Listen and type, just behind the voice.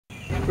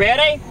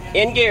Ready?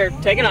 In gear,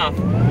 taking off.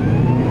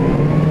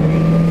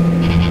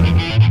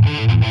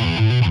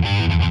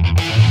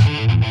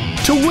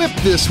 To whip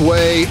this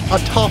way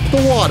atop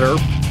the water,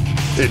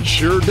 it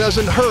sure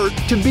doesn't hurt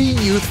to be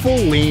youthful,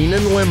 lean,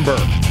 and limber.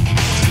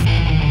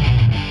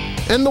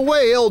 And the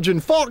way Elgin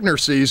Faulkner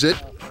sees it,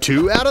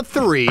 2 out of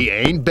 3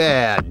 ain't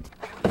bad.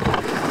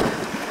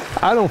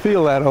 I don't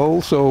feel that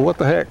old, so what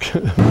the heck?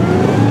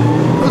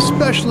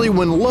 Especially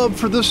when love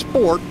for the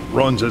sport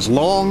runs as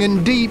long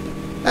and deep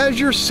as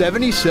your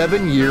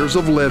 77 years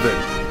of living.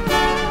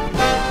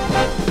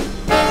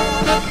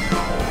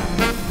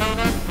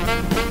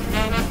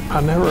 I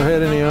never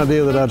had any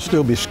idea that I'd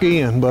still be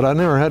skiing, but I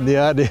never had the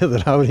idea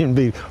that I would even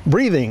be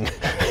breathing.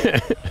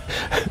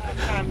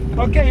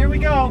 Okay, here we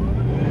go.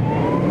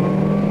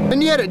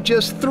 And yet at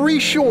just 3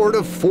 short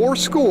of 4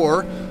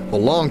 score, the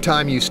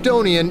longtime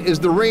Houstonian is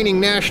the reigning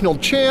national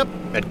champ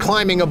at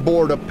climbing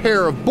aboard a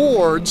pair of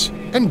boards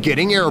and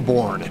getting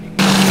airborne.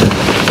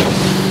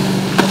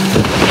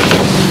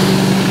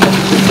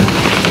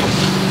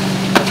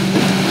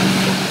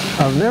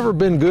 I've never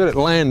been good at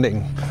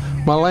landing.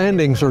 My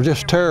landings are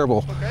just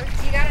terrible.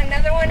 You got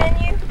another one in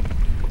you?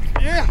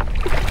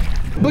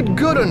 But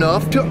good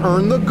enough to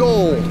earn the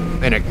gold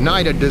and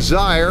ignite a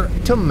desire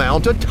to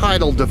mount a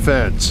title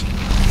defense.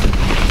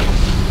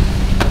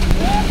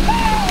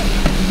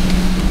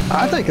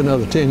 I think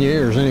another 10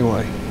 years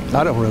anyway.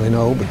 I don't really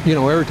know, but you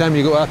know, every time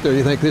you go out there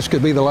you think this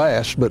could be the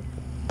last, but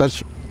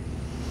that's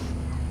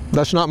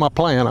not my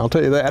plan, I'll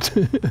tell you that.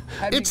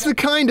 It's the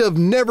kind of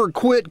never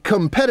quit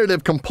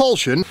competitive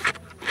compulsion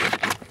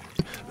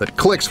that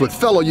clicks with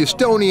fellow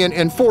Houstonian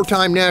and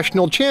 4-time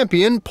national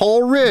champion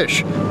Paul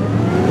Risch.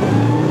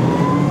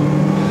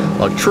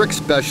 A trick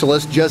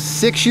specialist just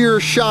 6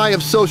 years shy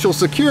of Social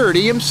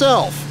Security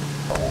himself.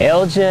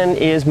 Elgin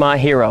is my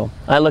hero.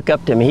 I look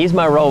up to him. He's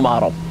my role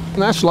model.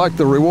 And that's like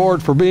the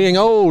reward for being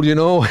old, you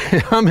know.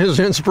 I'm his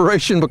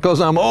inspiration because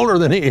I'm older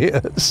than he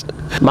is.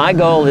 My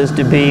goal is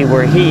to be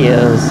where he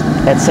is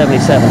at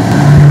 77.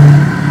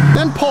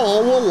 And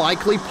Paul will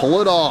likely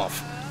pull it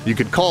off. You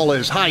could call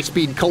his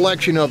high-speed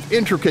collection of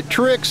intricate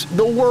tricks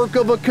the work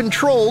of a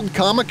controlled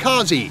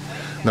kamikaze,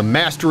 the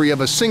mastery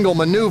of a single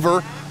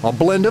maneuver, a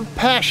blend of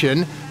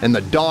passion, and the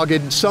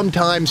dogged,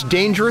 sometimes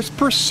dangerous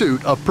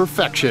pursuit of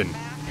perfection.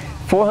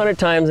 400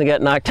 times and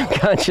got knocked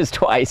unconscious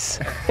twice.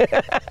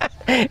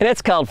 And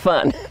that's called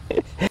fun.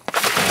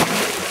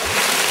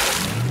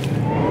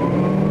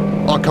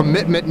 A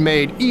commitment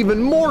made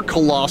even more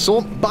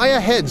colossal by a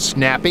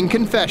head-snapping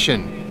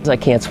confession. I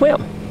can't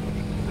swim.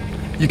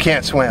 You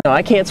can't swim. No,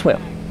 I can't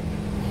swim.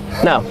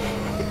 No.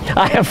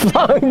 I have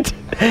flunked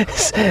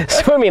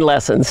swimming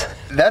lessons.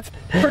 That's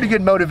pretty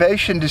good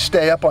motivation to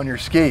stay up on your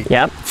ski.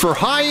 Yep. For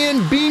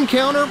high-end bean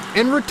counter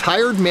and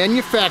retired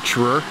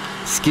manufacturer,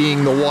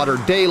 skiing the water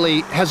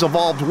daily has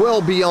evolved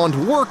well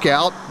beyond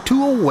workout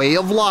to a way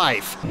of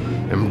life,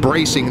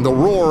 embracing the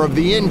roar of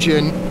the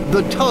engine,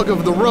 the tug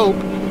of the rope,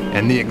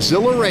 and the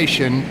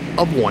exhilaration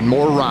of one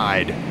more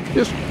ride.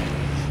 Just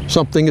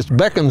something that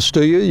beckons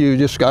to you, you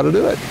just got to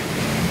do it.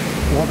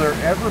 Will there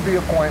ever be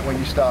a point when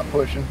you stop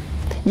pushing?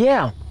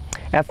 Yeah,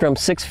 after I'm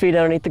 6 feet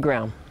underneath the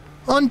ground.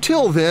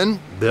 Until then,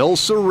 they'll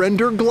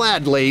surrender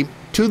gladly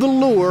to the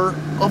lure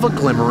of a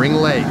glimmering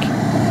lake.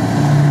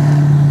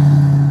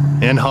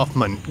 In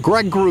Huffman,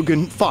 Greg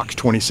Grugan, Fox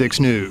 26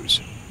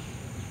 News.